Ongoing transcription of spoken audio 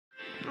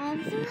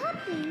I'm so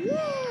happy.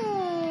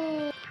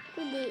 Yay!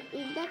 Today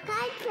is the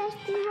kite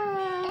festival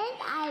and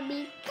I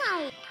be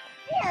kite.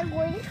 We are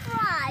going to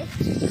fly.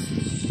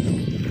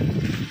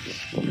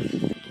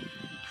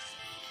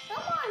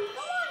 Come on,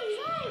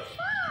 guys,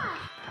 fly!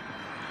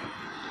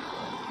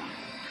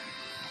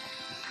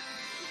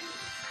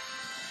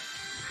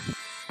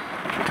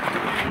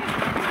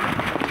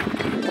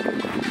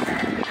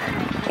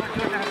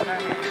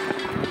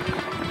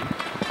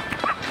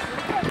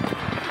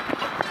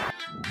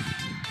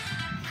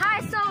 Hi,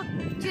 so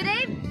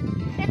today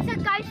it's a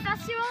kite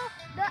festival.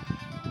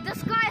 The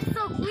sky is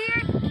so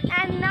clear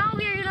and now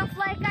we're gonna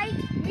fly kite.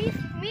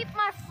 Meet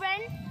my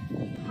friend.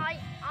 Hi,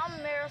 I'm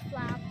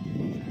Manosque.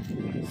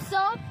 So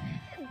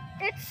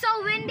it's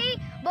so windy,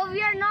 but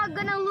we are not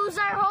gonna lose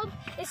our hope.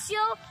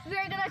 Still,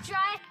 we're gonna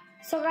try.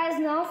 So guys,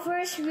 now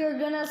first we're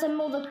gonna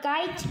assemble the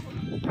kite.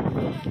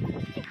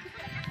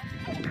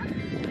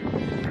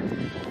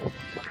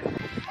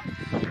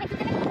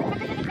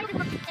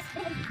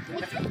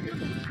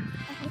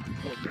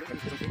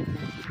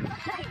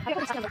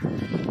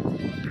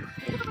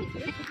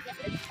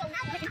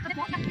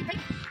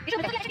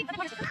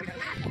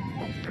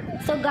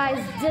 So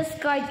guys, this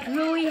kite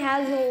really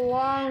has a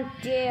long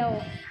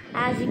tail,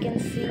 as you can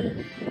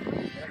see.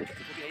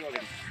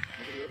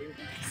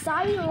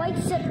 Sai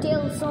likes the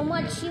tail so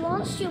much, she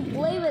wants to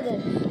play with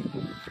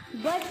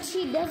it, but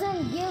she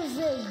doesn't give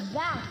it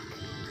back.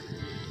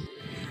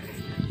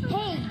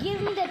 Hey,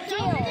 give me the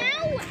tail. So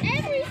now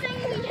everything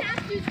we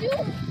have to do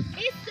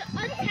is to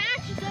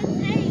attach the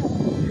tail.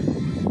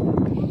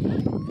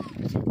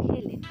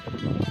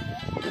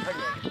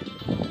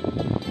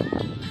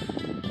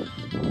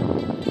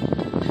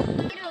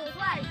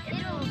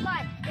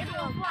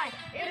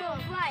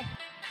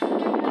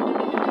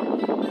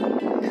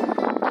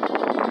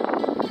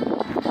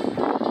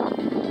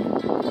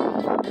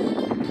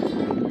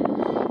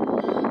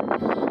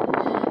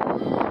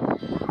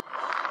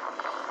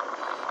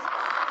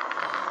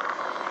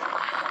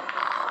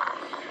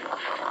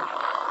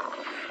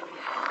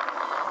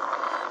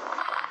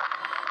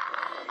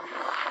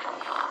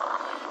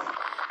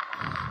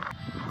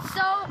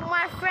 So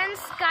my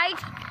friend's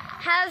kite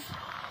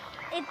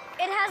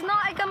has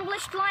not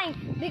accomplished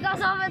flying because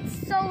of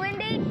it's so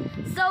windy.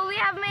 So we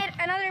have made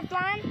another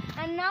plan,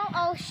 and now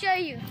I'll show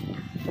you.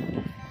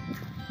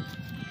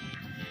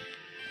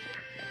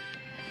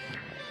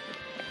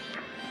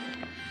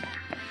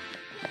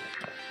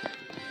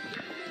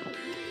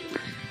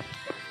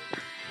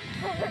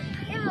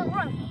 It will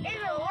work. It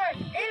will work.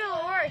 It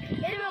will work.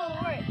 It will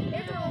work.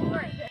 It will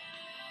work.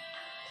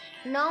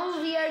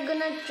 Now we are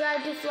gonna try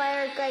to fly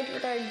our kite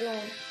with our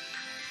drone.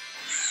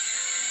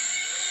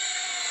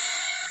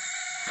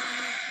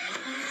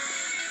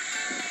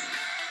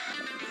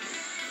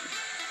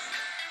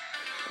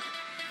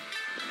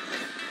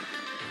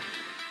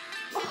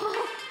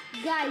 Oh,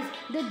 guys,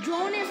 the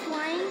drone is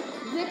flying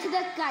with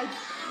the kite.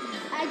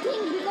 I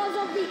think because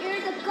of the air,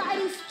 the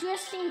kite is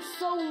twisting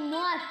so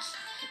much.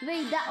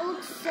 Wait, that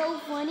looks so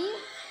funny.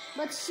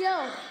 But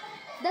still,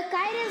 the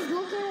kite is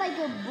looking like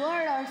a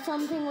bird or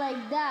something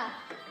like that.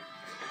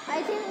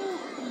 I think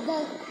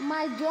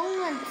my drone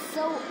went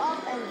so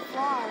up and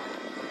far.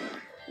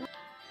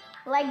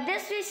 Like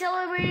this, we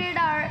celebrated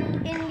our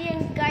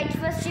Indian kite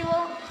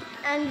festival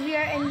and we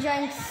are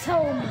enjoying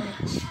so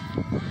much.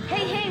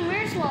 Hey,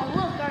 Mirswa,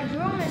 look, our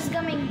drone is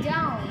coming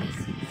down.